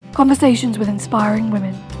Conversations with inspiring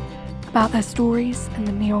women about their stories and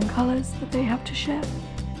the neon colours that they have to share.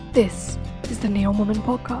 This is the Neon Woman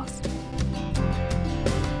Podcast.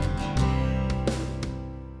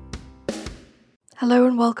 Hello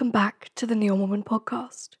and welcome back to the Neon Woman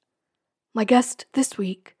Podcast. My guest this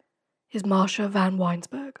week is Marsha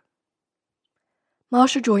Vanwynsberghe.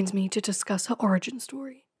 Marsha joins me to discuss her origin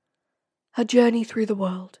story, her journey through the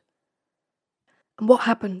world, and what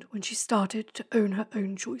happened when she started to own her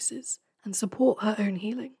own choices and support her own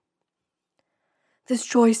healing. This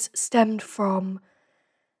choice stemmed from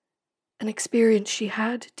an experience she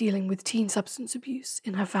had dealing with teen substance abuse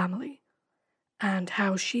in her family, and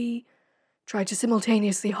how she tried to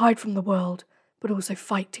simultaneously hide from the world but also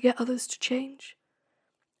fight to get others to change.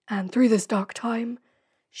 And through this dark time,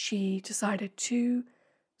 she decided to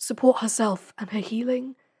support herself and her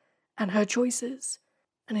healing and her choices.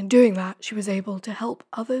 And in doing that, she was able to help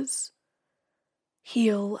others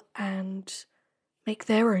heal and make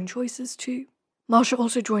their own choices too. Marsha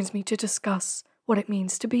also joins me to discuss what it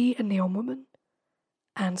means to be a neon woman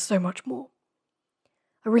and so much more.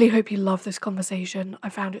 I really hope you love this conversation. I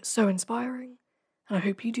found it so inspiring, and I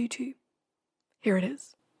hope you do too. Here it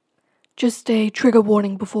is. Just a trigger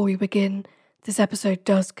warning before we begin. This episode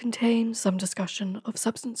does contain some discussion of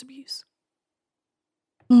substance abuse.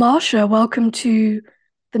 Marsha, welcome to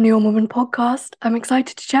the Neon Woman Podcast. I'm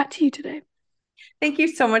excited to chat to you today. Thank you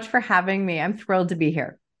so much for having me. I'm thrilled to be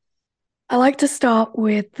here. I like to start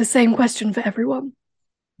with the same question for everyone,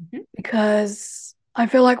 because I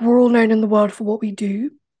feel like we're all known in the world for what we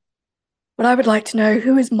do. But I would like to know,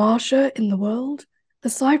 who is Marsha in the world,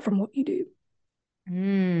 aside from what you do?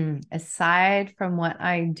 Aside from what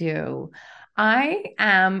I do, I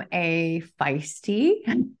am a feisty,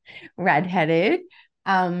 redheaded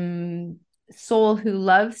soul who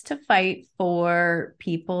loves to fight for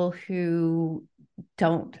people who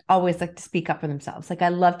don't always like to speak up for themselves. Like, I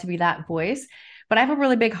love to be that voice, but I have a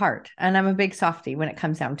really big heart and I'm a big softie when it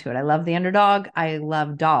comes down to it. I love the underdog. I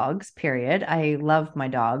love dogs, period. I love my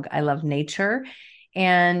dog. I love nature.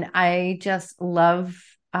 And I just love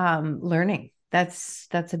learning. That's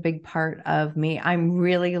a big part of me. I'm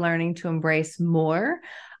really learning to embrace more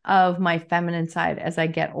of my feminine side as I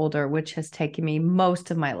get older, which has taken me most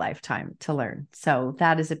of my lifetime to learn. So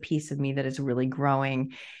that is a piece of me that is really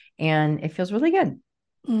growing, and it feels really good.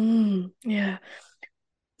 Yeah.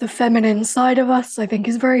 The feminine side of us, I think,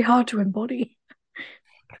 is very hard to embody.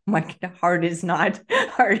 My heart is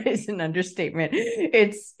an understatement.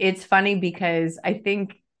 It's funny because I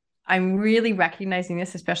think I'm really recognizing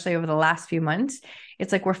this, especially over the last few months.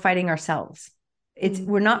 It's like we're fighting ourselves.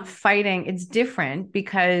 We're not fighting. It's different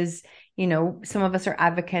because, some of us are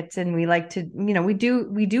advocates and we like to, we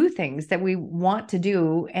do things that we want to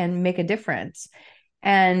do and make a difference.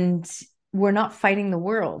 And we're not fighting the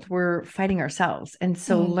world. We're fighting ourselves. And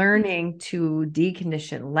so learning to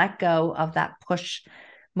decondition, let go of that push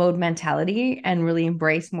mode mentality and really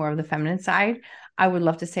embrace more of the feminine side. I would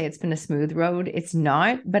love to say it's been a smooth road. It's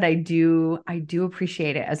not, but I do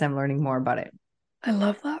appreciate it as I'm learning more about it. I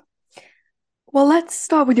love that. Well, let's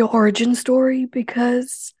start with your origin story,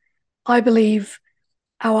 because I believe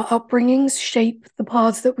our upbringings shape the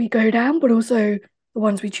paths that we go down, but also the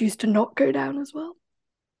ones we choose to not go down as well.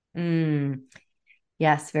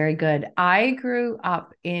 Yes, very good. I grew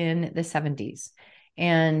up in the 70s.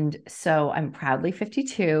 And so I'm proudly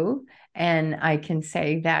 52. And I can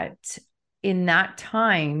say that in that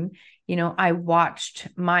time, I watched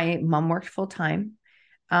my mom worked full time.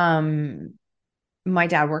 My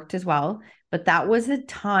dad worked as well, but that was a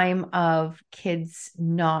time of kids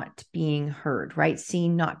not being heard, right?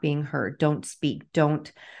 Seen, not being heard. Don't speak,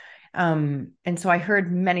 don't. And so I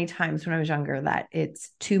heard many times when I was younger that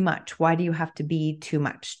it's too much. Why do you have to be too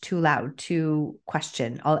much, too loud, too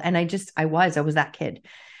question? And I was that kid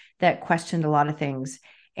that questioned a lot of things.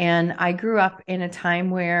 And I grew up in a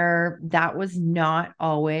time where that was not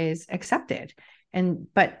always accepted.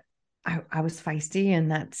 But I was feisty,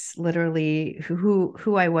 and that's literally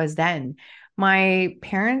who I was then. My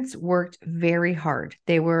parents worked very hard.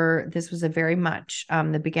 This was a very much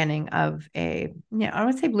the beginning of I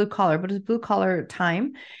don't say blue collar, but it was blue collar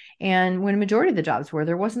time. And when a majority of the jobs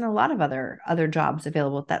there wasn't a lot of other jobs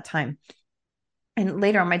available at that time. And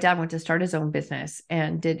later on, my dad went to start his own business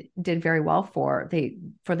and did very well for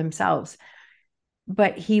themselves.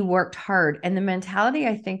 But he worked hard. And the mentality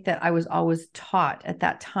I think that I was always taught at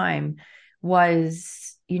that time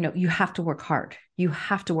was, you have to work hard. You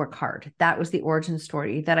have to work hard. That was the origin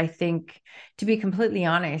story that I think, to be completely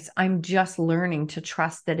honest, I'm just learning to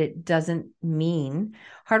trust that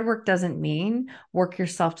hard work doesn't mean work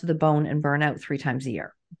yourself to the bone and burn out 3 times a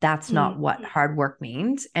year. That's not what hard work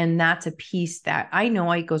means. And that's a piece that I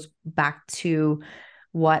know it goes back to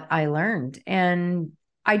what I learned. And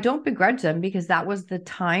I don't begrudge them because that was the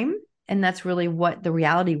time. And that's really what the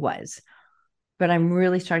reality was. But I'm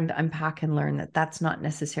really starting to unpack and learn that that's not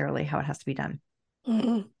necessarily how it has to be done.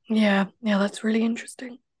 Yeah, that's really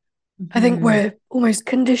interesting. I think Mm-hmm. we're almost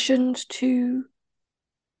conditioned to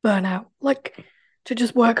burn out, like to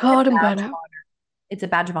just work hard and burn out. It's a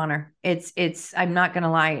badge of honor. I'm not going to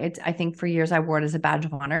lie. I think for years I wore it as a badge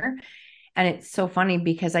of honor. And it's so funny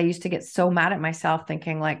because I used to get so mad at myself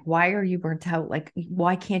thinking like, why are you burnt out? Like,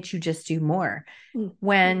 why can't you just do more? Mm.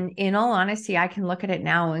 When in all honesty, I can look at it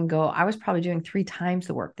now and go, I was probably doing 3 times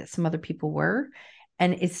the work that some other people were,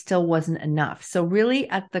 and it still wasn't enough. So really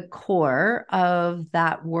at the core of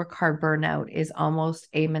that work hard burnout is almost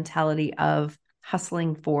a mentality of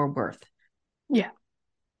hustling for worth. Yeah,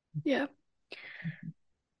 yeah.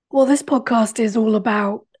 Well, this podcast is all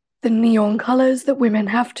about the neon colors that women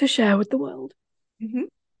have to share with the world. Mm-hmm.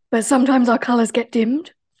 But sometimes our colors get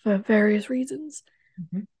dimmed for various reasons.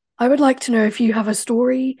 Mm-hmm. I would like to know if you have a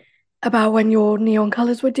story about when your neon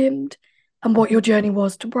colors were dimmed and what your journey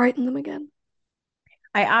was to brighten them again.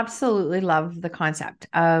 I absolutely love the concept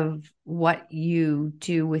of what you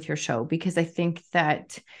do with your show because I think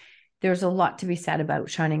that there's a lot to be said about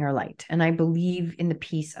shining our light. And I believe in the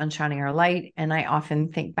piece on shining our light. And I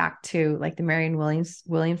often think back to like the Marianne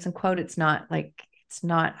Williamson quote. It's not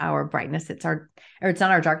our brightness. It's not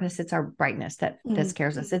our darkness. It's our brightness that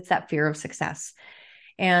scares us. It's that fear of success.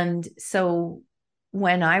 And so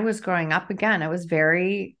when I was growing up again, I was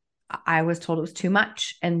told it was too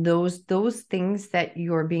much. And those things that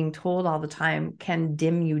you're being told all the time can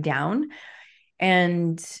dim you down.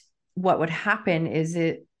 And what would happen is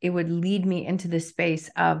it would lead me into this space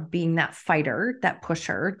of being that fighter, that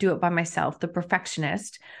pusher, do it by myself, the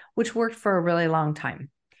perfectionist, which worked for a really long time.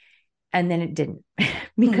 And then it didn't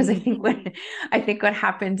because I think what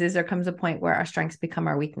happens is there comes a point where our strengths become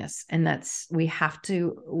our weakness. And we have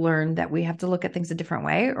to learn that we have to look at things a different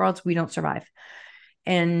way or else we don't survive.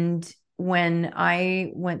 And when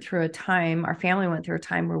I went through our family went through a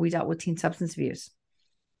time where we dealt with teen substance abuse.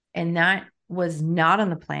 And that was not on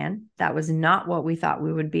the plan. That was not what we thought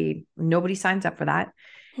we would be. Nobody signs up for that.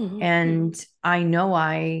 And I know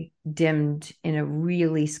I dimmed in a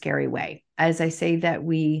really scary way. As I say that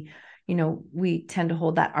we tend to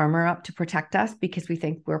hold that armor up to protect us because we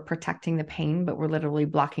think we're protecting the pain, but we're literally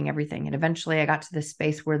blocking everything. And eventually I got to this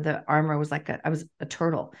space where the armor was I was a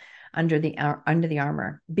turtle under the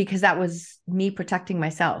armor because that was me protecting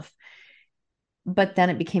myself. But then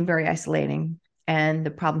it became very isolating and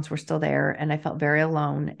the problems were still there. And I felt very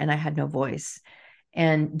alone and I had no voice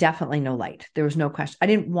and definitely no light. There was no question.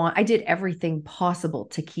 I did everything possible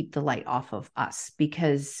to keep the light off of us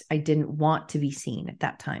because I didn't want to be seen at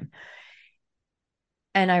that time.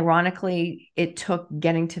 And ironically, it took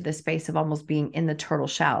getting to the space of almost being in the turtle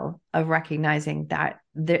shell of recognizing that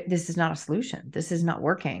this is not a solution. This is not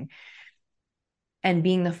working. And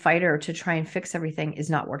being the fighter to try and fix everything is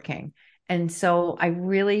not working. And so I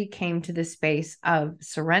really came to this space of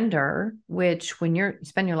surrender, which when you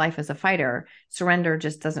spend your life as a fighter, surrender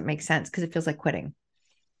just doesn't make sense because it feels like quitting.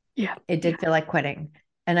 Yeah. It did feel like quitting.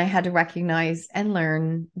 And I had to recognize and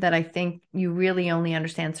learn that I think you really only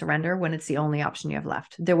understand surrender when it's the only option you have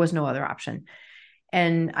left. There was no other option.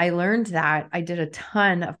 And I learned that. I did a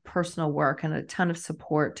ton of personal work and a ton of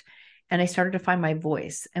support. And I started to find my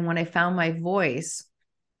voice. And when I found my voice,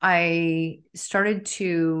 I started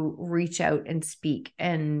to reach out and speak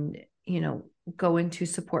and, go into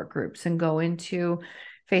support groups and go into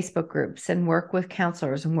Facebook groups and work with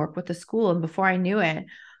counselors and work with the school. And before I knew it,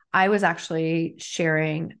 I was actually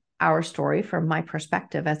sharing our story from my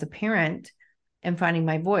perspective as a parent and finding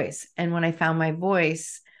my voice. And when I found my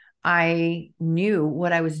voice, I knew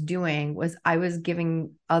what I was doing was I was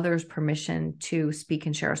giving others permission to speak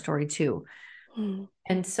and share a story too.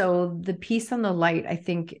 And so the piece on the light, I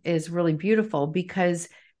think, is really beautiful because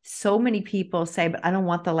so many people say, but I don't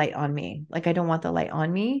want the light on me. Like, I don't want the light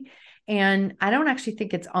on me. And I don't actually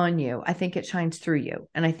think it's on you. I think it shines through you.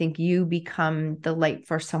 And I think you become the light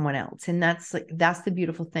for someone else. And that's the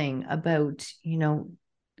beautiful thing about,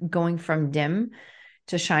 going from dim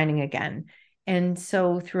to shining again. And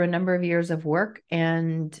so through a number of years of work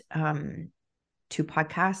and 2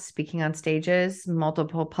 podcasts, speaking on stages,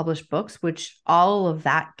 multiple published books, which all of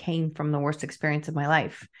that came from the worst experience of my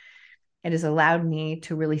life. It has allowed me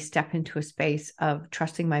to really step into a space of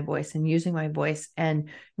trusting my voice and using my voice and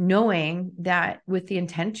knowing that with the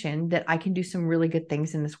intention that I can do some really good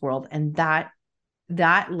things in this world. And that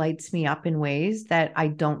lights me up in ways that I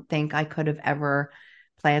don't think I could have ever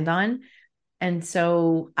planned on. And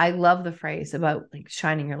so I love the phrase about like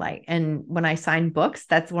shining your light. And when I sign books,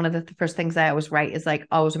 that's one of the first things I always write is like,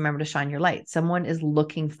 always remember to shine your light. Someone is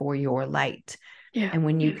looking for your light. Yeah. And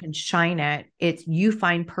when you can shine it, it's you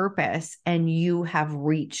find purpose and you have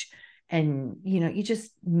reach and, you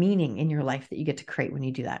just meaning in your life that you get to create when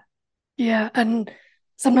you do that. Yeah. And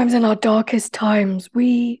sometimes in our darkest times,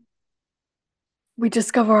 we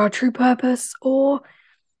discover our true purpose or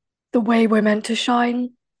the way we're meant to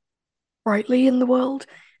shine brightly in the world.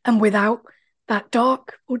 And without that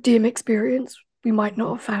dark or dim experience, we might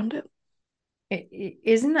not have found it.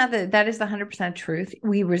 Isn't that is the 100% truth?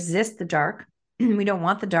 We resist the dark. We don't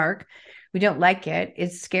want the dark. We don't like it.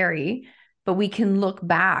 It's scary, but we can look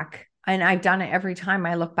back. And I've done it every time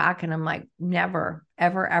I look back and I'm like, never,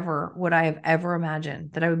 ever, ever would I have ever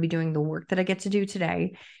imagined that I would be doing the work that I get to do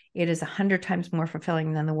today. It is 100 times more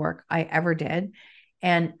fulfilling than the work I ever did.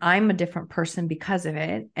 And I'm a different person because of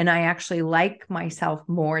it. And I actually like myself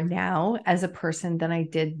more now as a person than I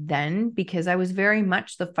did then because I was very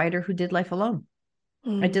much the fighter who did life alone.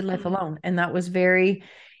 I did life alone. And that was very,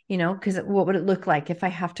 because what would it look like if I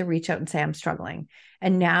have to reach out and say I'm struggling?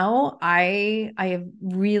 And now I have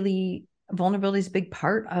really vulnerability is a big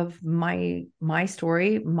part of my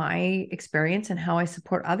story, my experience, and how I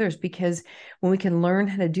support others. Because when we can learn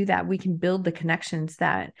how to do that, we can build the connections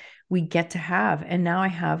that we get to have. And now I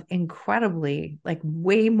have incredibly, like,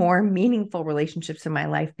 way more meaningful relationships in my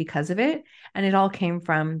life because of it. And it all came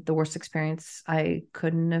from the worst experience that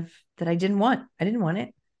I didn't want. I didn't want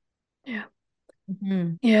it. Yeah.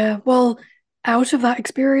 Mm-hmm. Yeah. Well, out of that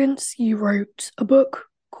experience, you wrote a book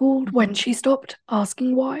called Mm-hmm. When She Stopped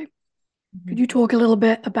Asking Why. Mm-hmm. Could you talk a little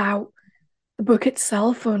bit about the book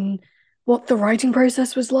itself and what the writing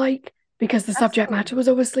process was like? Because the subject Absolutely. matter was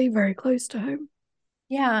obviously very close to home.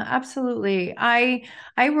 Yeah, absolutely. I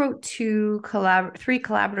wrote three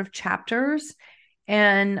collaborative chapters,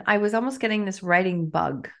 and I was almost getting this writing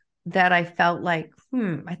bug that I felt like,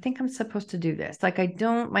 I think I'm supposed to do this. Like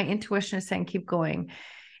my intuition is saying keep going.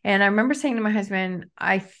 And I remember saying to my husband,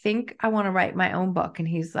 I think I want to write my own book. And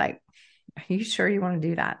he's like, are you sure you want to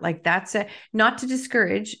do that? Like that's not to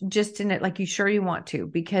discourage, just in it, like, you sure you want to,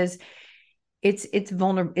 because it's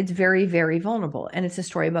vulnerable, it's very, very vulnerable. And it's a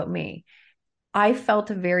story about me. I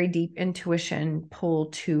felt a very deep intuition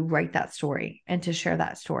pull to write that story and to share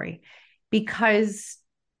that story because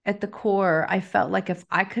at the core, I felt like if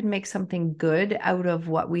I could make something good out of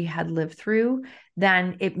what we had lived through,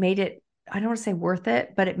 then it made it, I don't want to say worth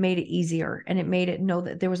it, but it made it easier and it made it know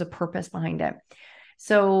that there was a purpose behind it.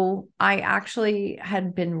 So I actually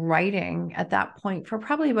had been writing at that point for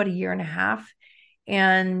probably about a year and a half.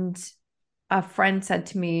 And a friend said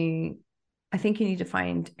to me, I think you need to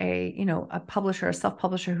find a publisher, a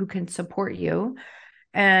self-publisher who can support you.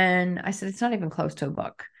 And I said, it's not even close to a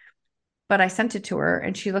book. But I sent it to her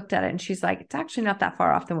and she looked at it and she's like, it's actually not that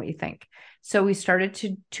far off than what you think. So we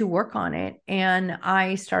started to work on it. And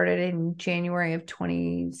I started in January of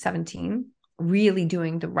 2017, really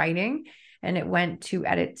doing the writing. And it went to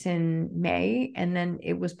edits in May, and then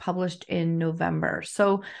it was published in November.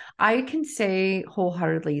 So I can say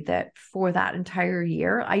wholeheartedly that for that entire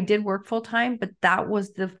year, I did work full time, but that was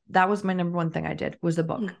my number one thing I did was the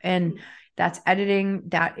book. And that's editing,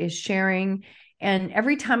 that is sharing. And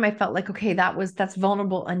every time I felt like, okay, that's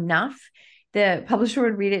vulnerable enough, the publisher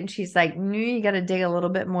would read it and she's like, no, you got to dig a little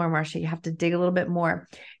bit more, Marsha. You have to dig a little bit more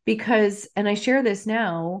because, and I share this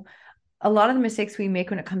now, a lot of the mistakes we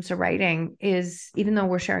make when it comes to writing is, even though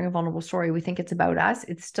we're sharing a vulnerable story, we think it's about us.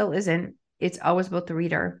 It still isn't. It's always about the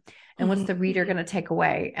reader. And what's the reader going to take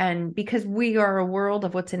away? And because we are a world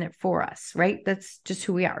of what's in it for us, right? That's just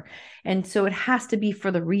who we are. And so it has to be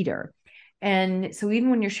for the reader. And so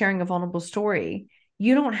even when you're sharing a vulnerable story,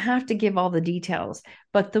 you don't have to give all the details,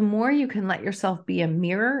 but the more you can let yourself be a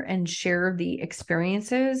mirror and share the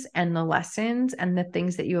experiences and the lessons and the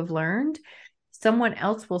things that you have learned, someone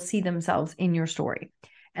else will see themselves in your story.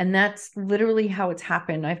 And that's literally how it's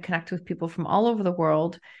happened. I've connected with people from all over the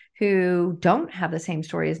world who don't have the same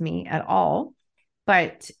story as me at all,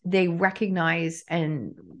 but they recognize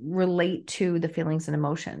and relate to the feelings and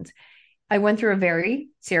emotions. I went through a very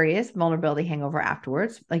serious vulnerability hangover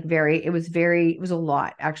afterwards. It was a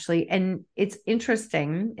lot actually. And it's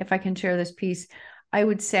interesting, if I can share this piece, I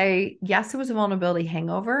would say, yes, it was a vulnerability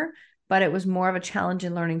hangover, but it was more of a challenge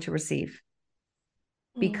in learning to receive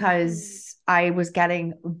because I was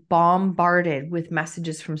getting bombarded with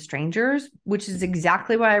messages from strangers, which is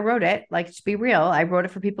exactly why I wrote it. Like, to be real, I wrote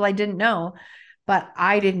it for people I didn't know, but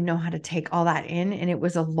I didn't know how to take all that in. And it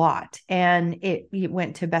was a lot. And it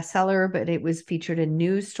went to bestseller, but it was featured in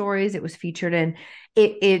news stories. It was featured in,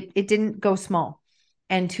 it didn't go small.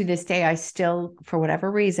 And to this day, I still, for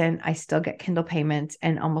whatever reason, I still get Kindle payments,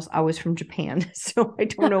 and almost always from Japan. So I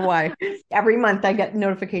don't know why. Every month I get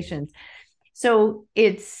notifications. So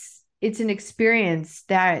it's an experience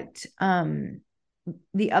that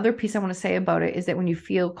the other piece I want to say about it is that when you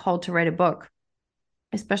feel called to write a book,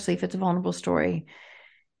 especially if it's a vulnerable story,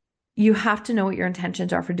 you have to know what your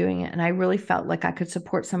intentions are for doing it. And I really felt like I could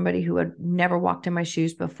support somebody who had never walked in my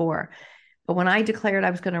shoes before. But when I declared I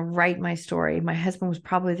was going to write my story, my husband was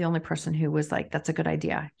probably the only person who was like, that's a good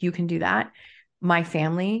idea. You can do that. My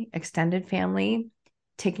family, extended family,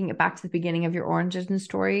 taking it back to the beginning of your origin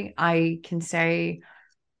story, I can say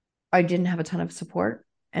I didn't have a ton of support.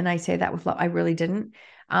 And I say that with love. I really didn't.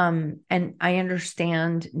 And I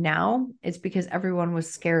understand now it's because everyone was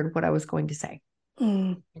scared what I was going to say.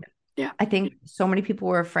 Yeah. I think so many people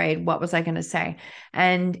were afraid, what was I going to say?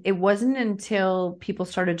 And it wasn't until people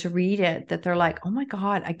started to read it that they're like, oh my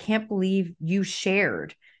God, I can't believe you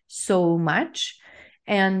shared so much.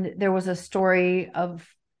 And there was a story of,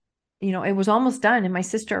 it was almost done, and my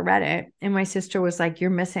sister read it, and my sister was like, you're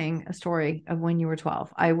missing a story of when you were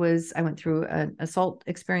 12. I went through an assault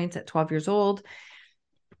experience at 12 years old.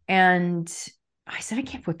 And I said, I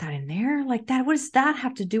can't put that in there. Like that, what does that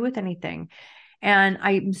have to do with anything? And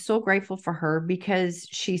I'm so grateful for her because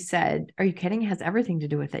she said, are you kidding? It has everything to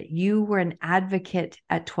do with it. You were an advocate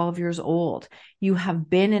at 12 years old. You have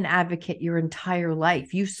been an advocate your entire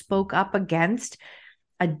life. You spoke up against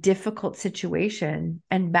a difficult situation.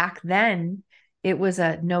 And back then, it was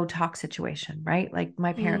a no talk situation, right? Like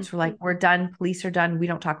my parents were like, we're done. Police are done. We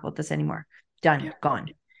don't talk about this anymore. Done, gone.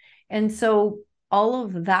 And so all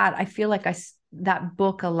of that, I feel like that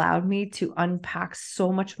book allowed me to unpack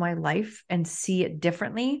so much of my life and see it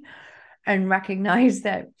differently and recognize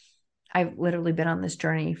that I've literally been on this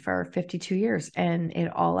journey for 52 years and it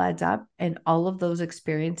all adds up. And all of those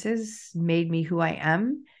experiences made me who I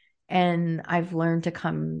am. And I've learned to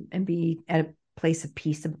come and be at a place of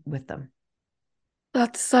peace with them.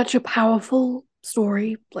 That's such a powerful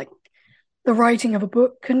story. Like the writing of a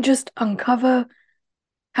book can just uncover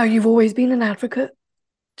how you've always been an advocate.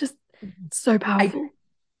 Just so powerful.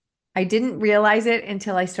 I didn't realize it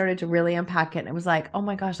until I started to really unpack it. And it was like, oh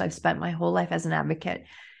my gosh, I've spent my whole life as an advocate.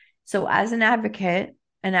 So as an advocate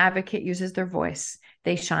uses their voice.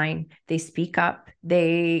 They shine, they speak up,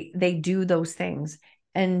 they do those things.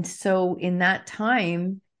 And so in that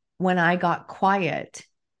time, when I got quiet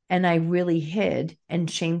and I really hid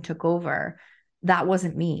and shame took over, that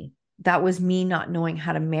wasn't me. That was me not knowing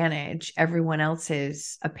how to manage everyone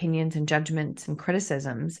else's opinions and judgments and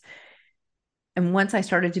criticisms. And once I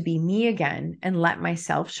started to be me again and let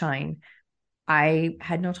myself shine, I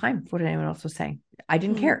had no time for what anyone else was saying. I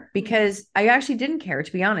didn't care because I actually didn't care,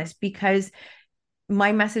 to be honest, because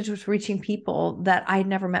my message was reaching people that I'd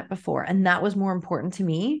never met before. And that was more important to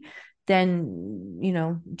me than,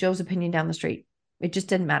 Joe's opinion down the street. It just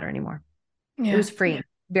didn't matter anymore. Yeah. It was freeing,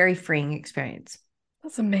 very freeing experience.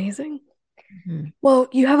 That's amazing. Mm-hmm. Well,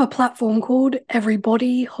 you have a platform called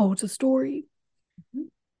Everybody Holds a Story. Mm-hmm.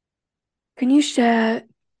 Can you share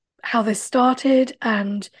how this started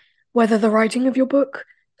and whether the writing of your book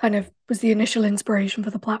kind of was the initial inspiration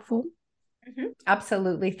for the platform? Mm-hmm.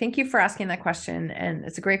 Absolutely. Thank you for asking that question. And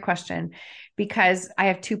it's a great question because I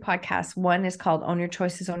have two podcasts. One is called Own Your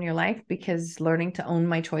Choices, Own Your Life, because learning to own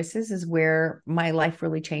my choices is where my life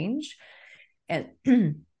really changed. And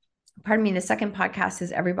pardon me, the second podcast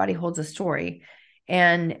is Everybody Holds a Story.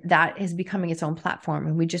 And that is becoming its own platform.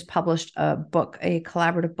 And we just published a book, a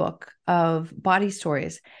collaborative book of body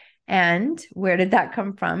stories. And where did that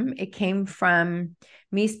come from? It came from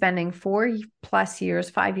me spending 5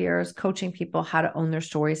 years coaching people how to own their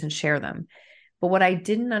stories and share them. But what I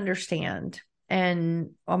didn't understand,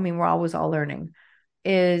 and I mean, we're always all learning,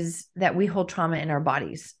 is that we hold trauma in our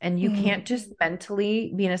bodies, and you can't just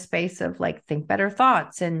mentally be in a space of like, think better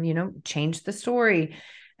thoughts and, change the story.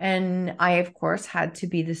 And I, of course, had to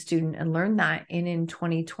be the student and learn that. And in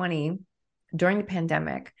 2020, during the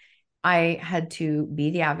pandemic, I had to be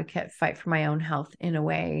the advocate, fight for my own health in a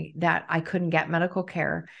way that I couldn't get medical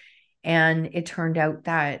care. And it turned out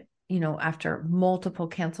that, after multiple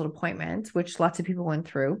canceled appointments, which lots of people went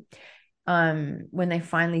through, when they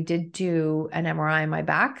finally did do an MRI on my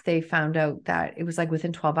back, they found out that it was like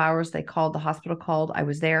within 12 hours, the hospital called, I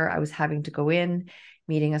was there, I was having to go in,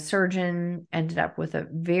 meeting a surgeon, ended up with a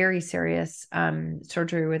very serious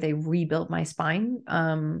surgery where they rebuilt my spine,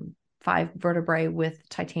 5 vertebrae with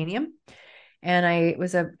titanium. And it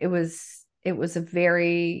was a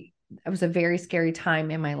very scary time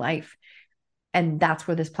in my life. And that's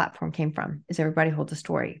where this platform came from, is Everybody Holds a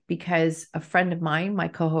Story, because a friend of mine, my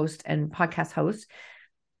co-host and podcast host,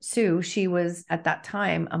 Sue, she was at that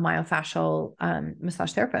time a myofascial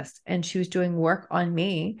massage therapist, and she was doing work on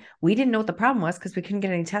me. We didn't know what the problem was because we couldn't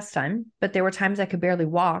get any tests done, but there were times I could barely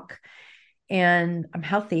walk, and I'm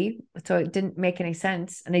healthy. So it didn't make any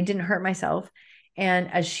sense, and I didn't hurt myself.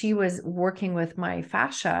 And as she was working with my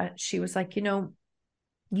fascia, she was like,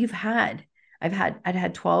 you've had, I'd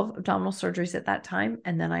had 12 abdominal surgeries at that time.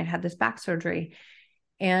 And then I had this back surgery.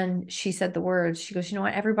 And she said the words, she goes, you know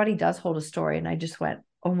what? Everybody does hold a story. And I just went,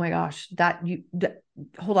 oh my gosh,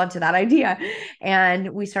 hold on to that idea.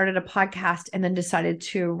 And we started a podcast and then decided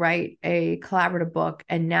to write a collaborative book.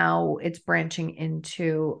 And now it's branching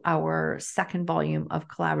into our second volume of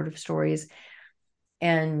collaborative stories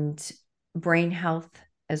and brain health,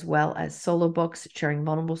 as well as solo books, sharing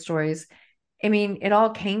vulnerable stories. I mean, it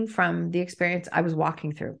all came from the experience I was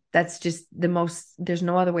walking through. That's just there's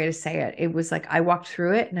no other way to say it. It was like, I walked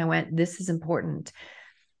through it and I went, this is important.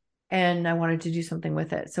 And I wanted to do something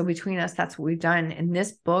with it. So between us, that's what we've done. And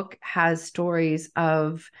this book has stories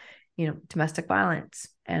of, domestic violence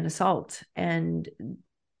and assault and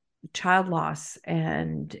child loss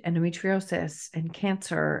and endometriosis and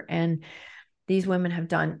cancer. And these women have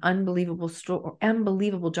done unbelievable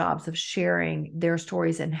jobs of sharing their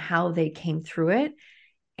stories and how they came through it.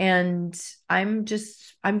 And I'm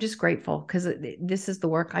just grateful because this is the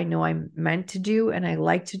work I know I'm meant to do and I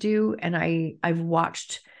like to do. And I've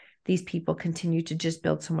watched these people continue to just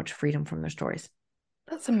build so much freedom from their stories.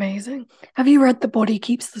 That's amazing. Have you read The Body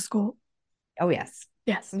Keeps the Score? Oh, yes.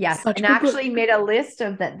 Yes. Yes. Such And a good actually book. made a list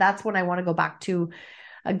of that. That's when I want to go back to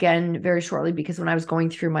again very shortly, because when I was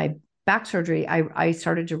going through my back surgery, I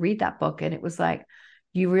started to read that book, and it was like,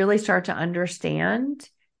 you really start to understand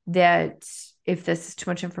that if this is too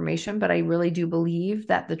much information, but I really do believe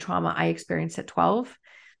that the trauma I experienced at 12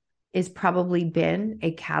 is probably been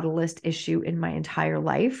a catalyst issue in my entire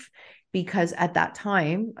life, because at that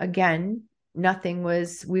time, again,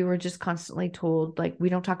 we were just constantly told, like, we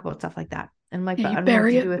don't talk about stuff like that. And I'm like, Yeah, but you I don't know what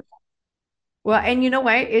bury to it. do with it. Well, and you know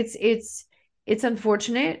what? It's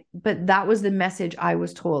unfortunate, but that was the message I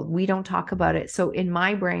was told. We don't talk about it. So in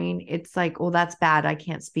my brain, it's like, oh, that's bad. I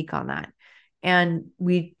can't speak on that.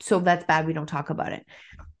 So that's bad. We don't talk about it.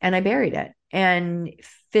 And I buried it. And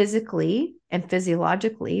physically and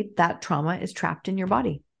physiologically, that trauma is trapped in your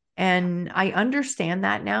body. And I understand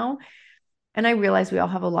that now. And I realize we all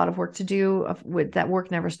have a lot of work to do. That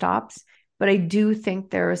work never stops. But I do think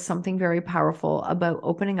there is something very powerful about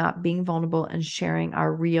opening up, being vulnerable, and sharing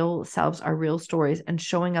our real selves, our real stories, and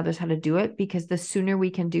showing others how to do it. Because the sooner we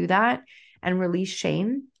can do that and release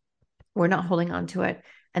shame, we're not holding on to it.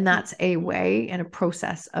 And that's a way and a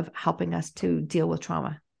process of helping us to deal with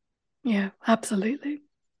trauma. Yeah, absolutely.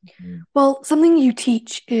 Well, something you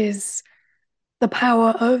teach is the power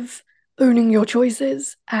of owning your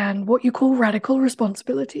choices and what you call radical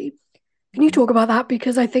responsibility. Can you talk about that?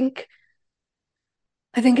 Because I think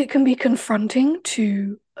it can be confronting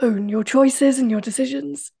to own your choices and your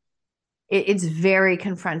decisions. It's very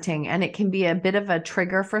confronting, and it can be a bit of a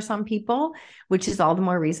trigger for some people, which is all the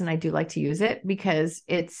more reason I do like to use it, because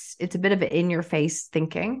it's a bit of in your face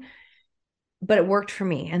thinking, but it worked for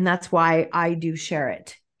me. And that's why I do share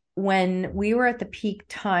it. When we were at the peak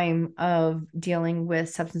time of dealing with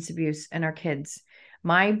substance abuse and our kids,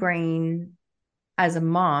 my brain as a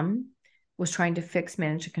mom was trying to fix,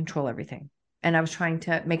 manage, and control everything. And I was trying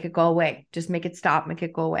to make it go away, just make it stop, make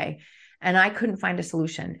it go away. And I couldn't find a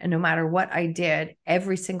solution. And no matter what I did,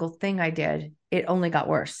 every single thing I did, it only got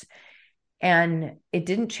worse. And it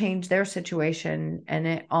didn't change their situation. And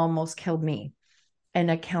it almost killed me.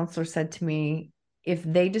 And a counselor said to me, if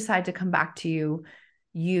they decide to come back to you,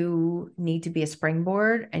 you need to be a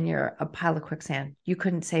springboard, and you're a pile of quicksand. You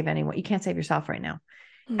couldn't save anyone. You can't save yourself right now.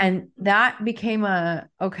 And that became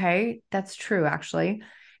okay, that's true, actually.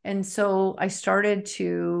 And so I started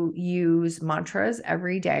to use mantras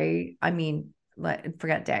every day. I mean,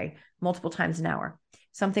 forget day, multiple times an hour.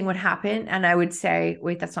 Something would happen and I would say,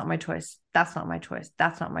 wait, that's not my choice. That's not my choice.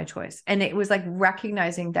 That's not my choice. And it was like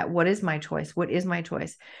recognizing that, what is my choice? What is my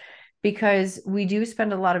choice? Because we do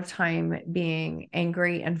spend a lot of time being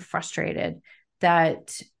angry and frustrated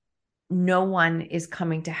that no one is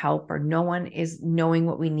coming to help, or no one is knowing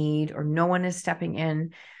what we need, or no one is stepping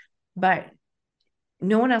in. But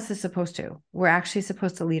no one else is supposed to. We're actually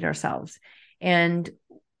supposed to lead ourselves. And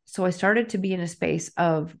so I started to be in a space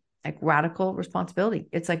of like radical responsibility.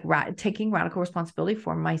 It's like taking radical responsibility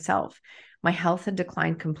for myself. My health had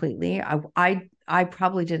declined completely. I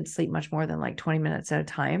probably didn't sleep much more than like 20 minutes at a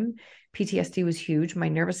time. PTSD was huge. My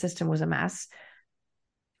nervous system was a mess.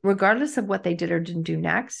 Regardless of what they did or didn't do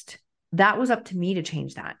next, that was up to me to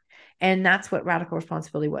change that. And that's what radical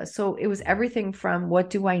responsibility was. So it was everything from what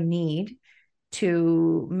do I need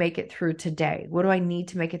to make it through today? What do I need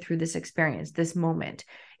to make it through this experience, this moment?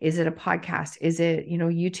 Is it a podcast? Is it,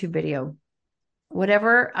 YouTube video?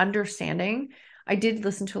 Whatever understanding. I did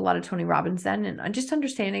listen to a lot of Tony Robbins then, and I'm just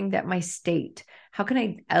understanding that my state, how can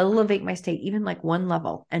I elevate my state even like one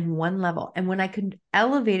level and one level? And when I can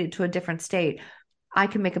elevate it to a different state, I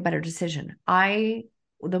can make a better decision.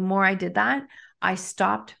 The more I did that, I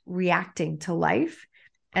stopped reacting to life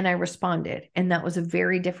and I responded. And that was a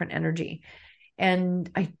very different energy. And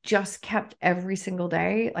I just kept every single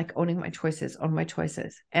day, like owning my choices, own my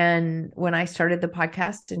choices. And when I started the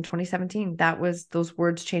podcast in 2017, those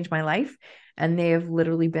words changed my life. And they have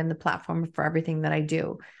literally been the platform for everything that I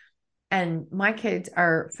do. And my kids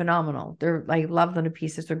are phenomenal. I love them to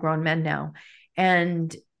pieces. They're grown men now.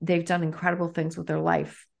 And they've done incredible things with their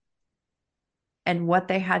life. And what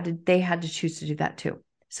they had to choose to do that too.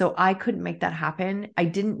 So I couldn't make that happen. I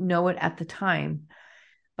didn't know it at the time.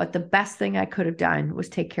 But the best thing I could have done was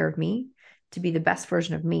take care of me, to be the best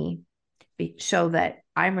version of me, show that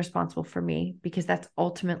I'm responsible for me, because that's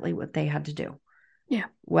ultimately what they had to do. Yeah.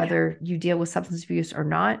 Whether you deal with substance abuse or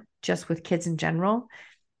not, just with kids in general,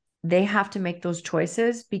 they have to make those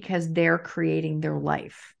choices because they're creating their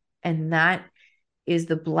life. And that is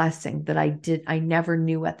the blessing that I never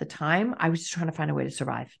knew at the time. I was just trying to find a way to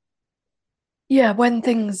survive. Yeah, when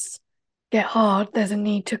things get hard, there's a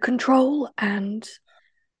need to control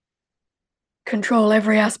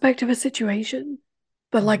every aspect of a situation.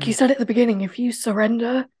 But like you said at the beginning, if you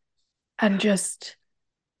surrender and just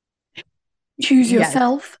choose Yes.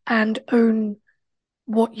 yourself and own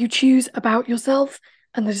what you choose about yourself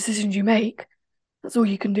and the decisions you make, that's all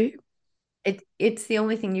you can do. It's the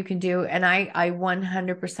only thing you can do. And I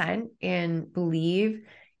 100% believe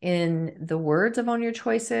in the words of own your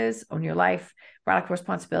choices, own your life, radical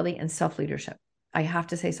responsibility, and self-leadership. I have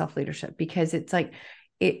to say self-leadership, because it's like,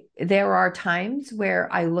 there are times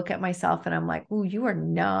where I look at myself and I'm like, oh, you are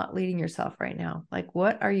not leading yourself right now. Like,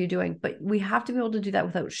 what are you doing? But we have to be able to do that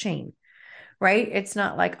without shame, right? It's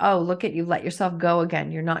not like, oh, look at you, let yourself go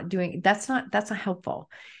again. You're not doing, that's not helpful.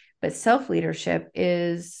 But self-leadership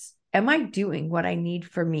is, am I doing what I need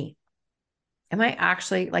for me? Am I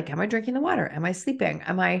actually, like, am I drinking the water? Am I sleeping?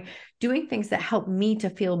 Am I doing things that help me to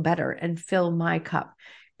feel better and fill my cup?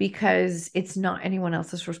 Because it's not anyone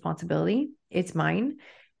else's responsibility. It's mine.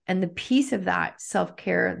 And the piece of that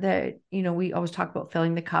self-care that, we always talk about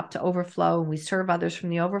filling the cup to overflow, and we serve others from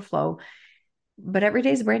the overflow, but every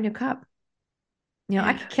day is a brand new cup.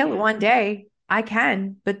 I could kill it one day. I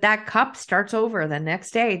can, but that cup starts over the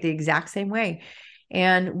next day, the exact same way.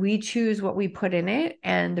 And we choose what we put in it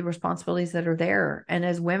and the responsibilities that are there. And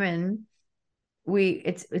as women,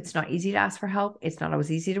 it's not easy to ask for help. It's not always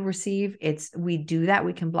easy to receive. We do that.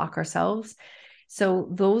 We can block ourselves. So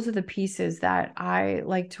those are the pieces that I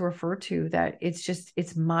like to refer to, that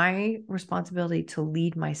it's my responsibility to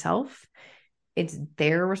lead myself. It's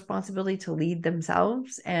their responsibility to lead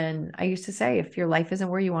themselves. And I used to say, if your life isn't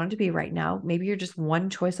where you want it to be right now, maybe you're just one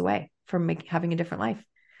choice away from having a different life.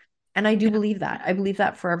 And I do believe that. I believe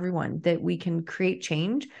that for everyone, that we can create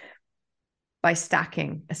change by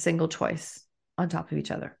stacking a single choice on top of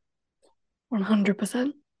each other.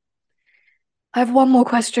 100%. I have one more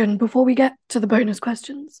question before we get to the bonus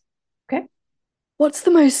questions. Okay. What's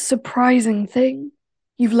the most surprising thing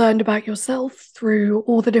you've learned about yourself through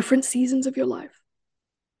all the different seasons of your life?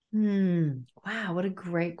 Wow, what a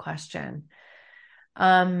great question.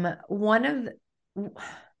 One of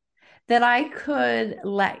that I could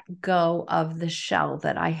let go of the shell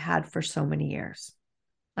that I had for so many years.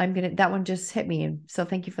 That one just hit me. And so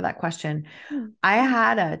thank you for that question. I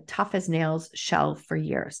had a tough as nails shell for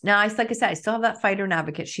years. Now, like I said, I still have that fighter and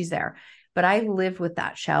advocate. She's there, but I lived with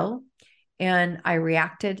that shell, and I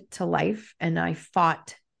reacted to life, and I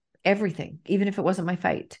fought everything, even if it wasn't my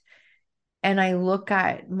fight. And I look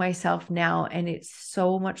at myself now, and it's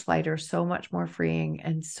so much lighter, so much more freeing,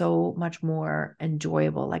 and so much more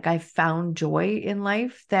enjoyable. Like, I found joy in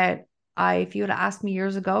life that if you had asked me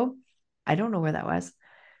years ago, I don't know where that was,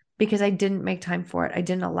 because I didn't make time for it. I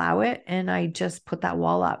didn't allow it. And I just put that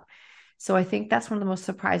wall up. So I think that's one of the most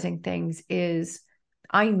surprising things is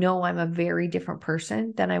I know I'm a very different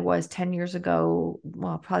person than I was 10 years ago.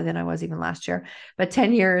 Well, probably than I was even last year, but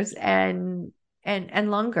 10 years and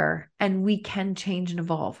longer. And we can change and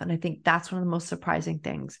evolve. And I think that's one of the most surprising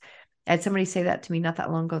things. I had somebody say that to me not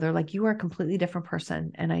that long ago. They're like, you are a completely different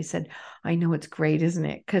person. And I said, I know, it's great, isn't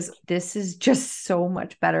it? Because this is just so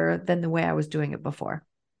much better than the way I was doing it before.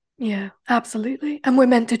 Yeah, absolutely. And we're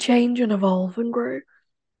meant to change and evolve and grow.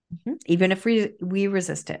 Even if we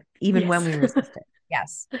resist it, even when we resist it.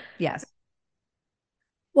 Yes. Yes.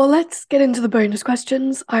 Well, let's get into the bonus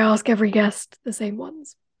questions. I ask every guest the same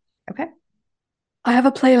ones. Okay. I have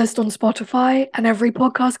a playlist on Spotify, and every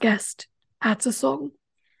podcast guest adds a song.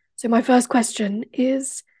 So, my first question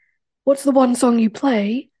is, what's the one song you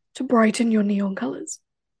play to brighten your neon colors?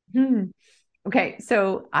 Hmm. Okay.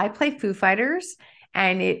 So I play Foo Fighters,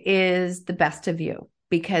 and it is The Best of You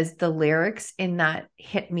because the lyrics in that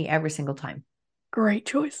hit me every single time. Great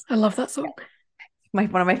choice. I love that song. One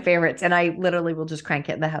of my favorites. And I literally will just crank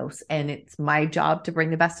it in the house. And it's my job to bring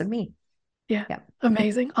the best of me. Yeah, Yeah.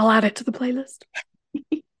 amazing. I'll add it to the playlist.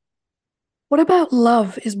 What about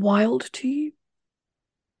Love is Wild to you?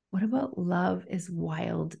 What about Love is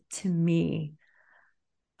Wild to me?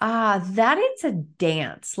 That it's a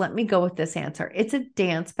dance. Let me go with this answer. It's a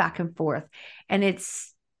dance back and forth. And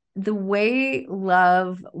it's the way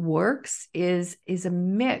love works is a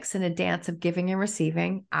mix and a dance of giving and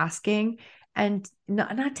receiving, asking and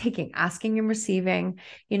not taking, asking and receiving,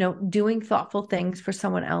 doing thoughtful things for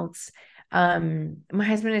someone else. My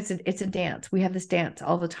husband, it's a dance. We have this dance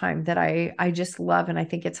all the time that I just love, and I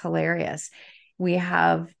think it's hilarious. We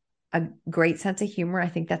have a great sense of humor. I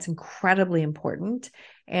think that's incredibly important.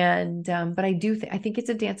 And but I think it's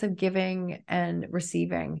a dance of giving and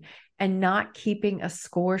receiving, and not keeping a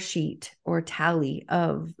score sheet or tally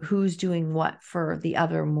of who's doing what for the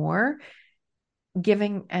other, more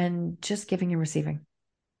giving and just giving and receiving.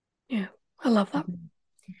 Yeah, I love that.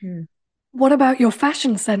 Mm-hmm. What about your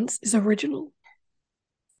fashion sense is original?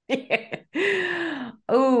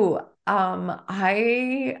 Oh,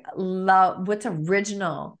 I love what's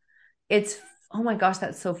original. It's, oh my gosh,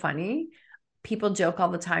 that's so funny. People joke all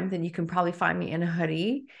the time, then you can probably find me in a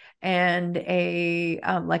hoodie and a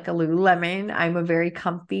like a Lululemon. I'm a very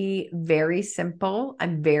comfy, very simple.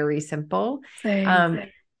 I'm very simple. Same. Um,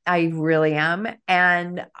 I really am.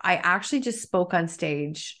 And I actually just spoke on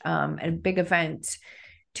stage at a big event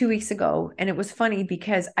 2 weeks ago. And it was funny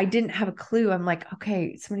because I didn't have a clue. I'm like,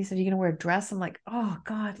 okay, somebody said, you're going to wear a dress. I'm like, oh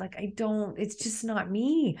God, like it's just not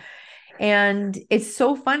me. And it's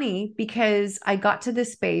so funny because I got to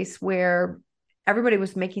this space where everybody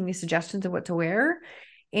was making these suggestions of what to wear.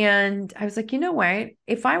 And I was like, you know what?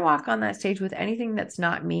 If I walk on that stage with anything that's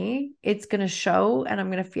not me, it's going to show and I'm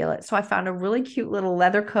going to feel it. So I found a really cute little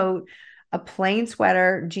leather coat, a plain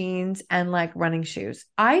sweater, jeans, and like running shoes.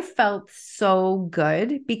 I felt so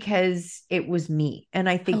good because it was me. And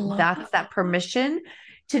I I think love that's that. that permission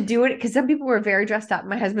to do it, because some people were very dressed up.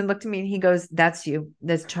 My husband looked at me and he goes, that's you.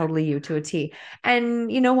 That's totally you to a T. And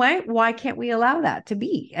you know what? Why can't we allow that to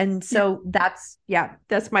be? And Yeah, so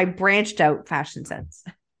that's my branched out fashion sense.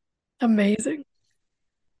 amazing.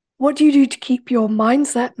 What do you do to keep your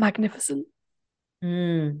mindset magnificent?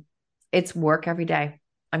 Mm, it's work every day.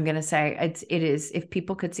 I'm going to say it is. If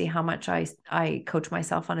people could see how much I coach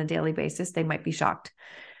myself on a daily basis, they might be shocked.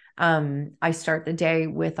 I start the day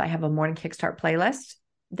with, I have a morning kickstart playlist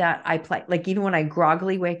that I play. Like even when I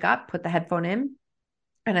groggily wake up, put the headphone in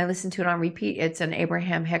and I listen to it on repeat. It's an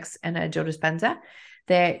Abraham Hicks and a Joe Dispenza.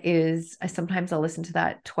 That is, sometimes I'll listen to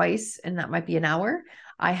that twice, and that might be an hour.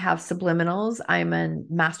 I have subliminals. I'm a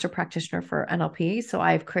master practitioner for NLP. So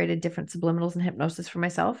I've created different subliminals and hypnosis for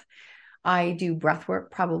myself. I do breath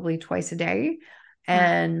work probably twice a day.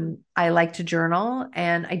 And I like to journal,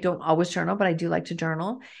 and I don't always journal, but I do like to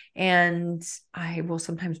journal. And I will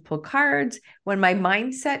sometimes pull cards. When my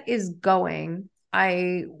mindset is going,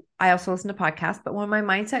 I also listen to podcasts, but when my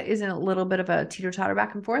mindset is in a little bit of a teeter-totter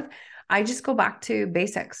back and forth, I just go back to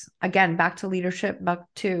basics. Again, back to leadership, back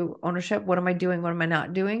to ownership. What am I doing? What am I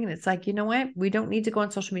not doing? And it's like, you know what? We don't need to go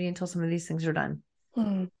on social media until some of these things are done.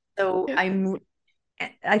 Mm, So yeah,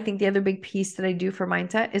 I think the other big piece that I do for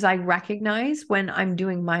mindset is I recognize when I'm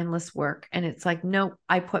doing mindless work, and it's like, no,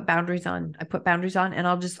 I put boundaries on. I put boundaries on, and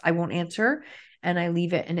I won't answer, and I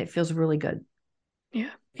leave it, and it feels really good. yeah,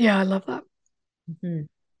 yeah, I love that. Mm-hmm.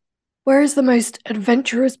 Where is the most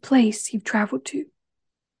adventurous place you've traveled to?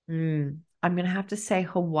 I'm gonna have to say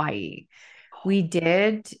Hawaii. Oh, We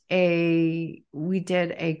did a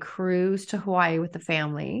cruise to Hawaii with the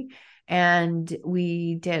family, and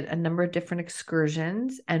we did a number of different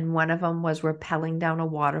excursions, and one of them was rappelling down a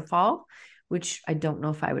waterfall, which I don't know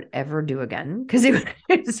if I would ever do again because it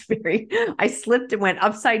was very, I slipped and went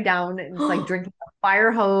upside down, and it's like drinking a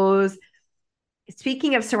fire hose.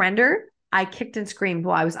 Speaking of surrender, I kicked and screamed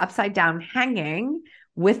while I was upside down hanging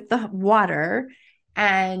with the water.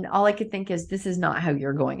 And all I could think is, this is not how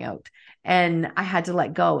you're going out. And I had to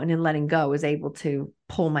let go. And in letting go, I was able to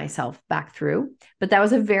pull myself back through. But that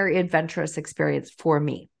was a very adventurous experience for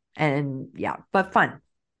me. And yeah, but fun.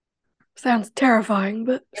 sounds terrifying,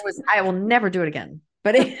 but I will never do it again.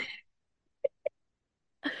 But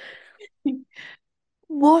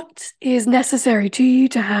What is necessary to you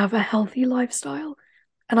to have a healthy lifestyle?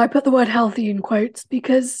 And I put the word healthy in quotes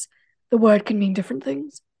because the word can mean different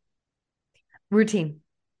things. Routine.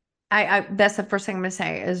 I that's the first thing I'm going to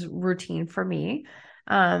say is routine for me.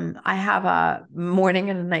 I have a morning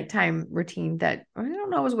and a nighttime routine that I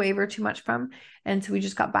don't always waver too much from. And so we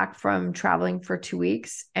just got back from traveling for 2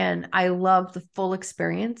 weeks and I love the full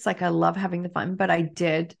experience. Like I love having the fun, but I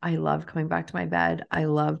loved coming back to my bed. I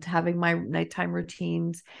loved having my nighttime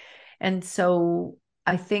routines. And so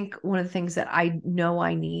I think one of the things that I know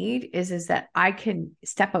I need is that I can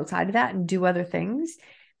step outside of that and do other things.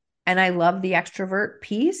 And I love the extrovert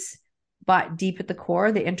piece, but deep at the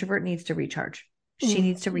core, the introvert needs to recharge. She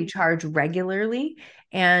needs to recharge regularly.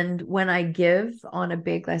 And when I give on a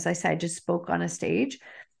big, as I said, I just spoke on a stage,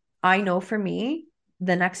 I know for me,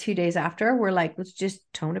 the next few days after, we're like, let's just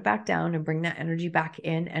tone it back down and bring that energy back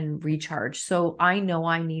in and recharge. So I know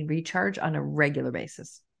I need recharge on a regular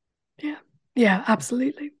basis. Yeah,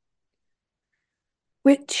 absolutely.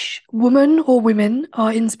 Which woman or women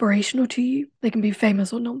are inspirational to you? They can be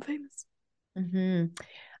famous or non-famous. Mm-hmm.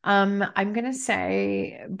 I'm going to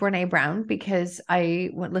say Brene Brown because I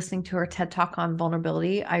went listening to her TED Talk on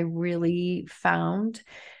vulnerability. I really found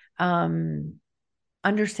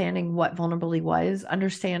understanding what vulnerability was,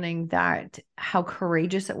 understanding that how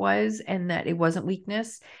courageous it was and that it wasn't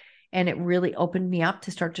weakness. And it really opened me up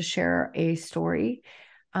to start to share a story.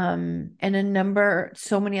 And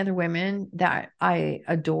so many other women that I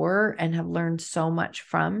adore and have learned so much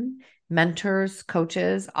from, mentors,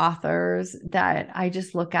 coaches, authors that I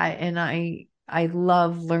just look at and I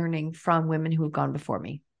love learning from women who have gone before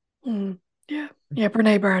me. Yeah,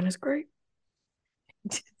 Brene Brown is great.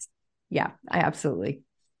 Yeah, I absolutely.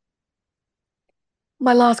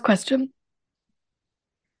 My last question.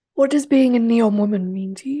 What does being a neon woman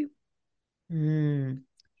mean to you?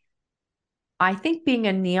 I think being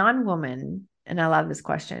a neon woman, and I love this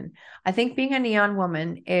question. I think being a neon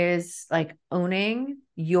woman is like owning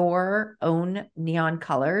your own neon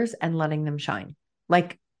colors and letting them shine.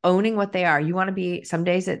 Like owning what they are. You want to be, some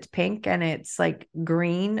days it's pink and it's like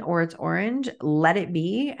green or it's orange. Let it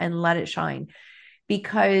be and let it shine.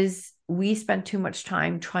 Because we spend too much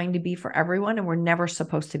time trying to be for everyone and we're never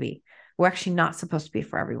supposed to be. We're actually not supposed to be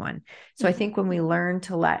for everyone. So I think when we learn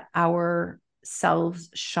to let ourselves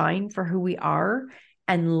shine for who we are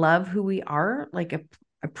and love who we are, like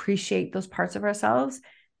appreciate those parts of ourselves,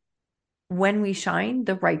 when we shine,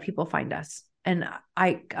 the right people find us. And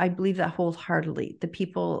I believe that wholeheartedly. The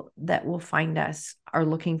people that will find us are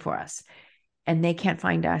looking for us. And they can't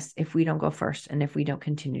find us if we don't go first and if we don't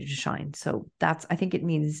continue to shine. So I think it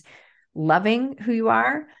means loving who you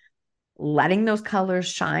are, letting those colors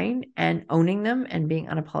shine and owning them and being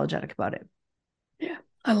unapologetic about it. Yeah,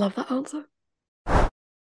 I love that answer.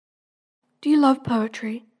 Do you love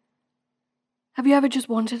poetry? Have you ever just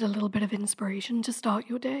wanted a little bit of inspiration to start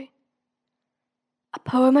your day? A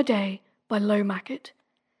Poem a Day by Lo Mackett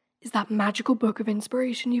is that magical book of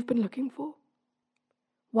inspiration you've been looking for.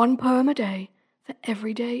 One poem a day for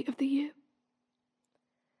every day of the year.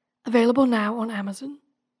 Available now on Amazon.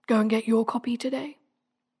 Go and get your copy today.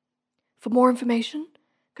 For more information,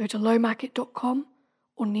 go to lomackett.com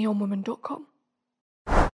or neonwoman.com.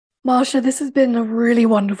 Marsha, this has been a really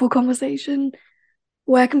wonderful conversation.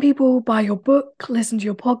 Where can people buy your book, listen to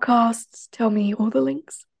your podcasts? Tell me all the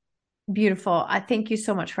links. Beautiful. I thank you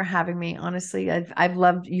so much for having me. Honestly, I've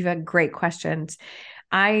loved, you've had great questions.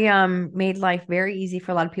 I made life very easy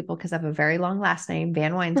for a lot of people because I have a very long last name,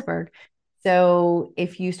 Vanwynsberghe. So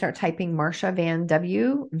if you start typing Marsha Van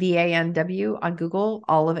W, VANW on Google,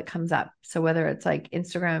 all of it comes up. So whether it's like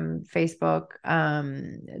Instagram, Facebook,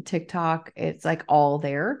 TikTok, it's like all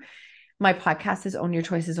there. My podcast is Own Your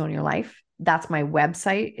Choices, Own Your Life. That's my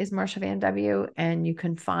website is Marsha Van W. And you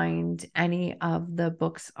can find any of the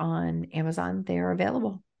books on Amazon. They are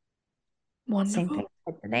available. Wonderful. Same thing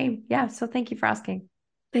with the name. Yeah. So thank you for asking.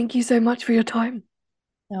 Thank you so much for your time.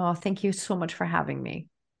 Oh, thank you so much for having me.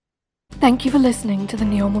 Thank you for listening to the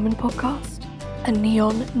Neon Woman podcast, a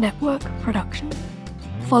Neon Network production.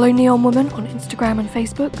 Follow Neon Woman on Instagram and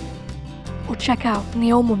Facebook, or check out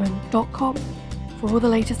neonwoman.com for all the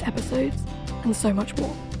latest episodes and so much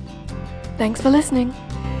more. Thanks for listening.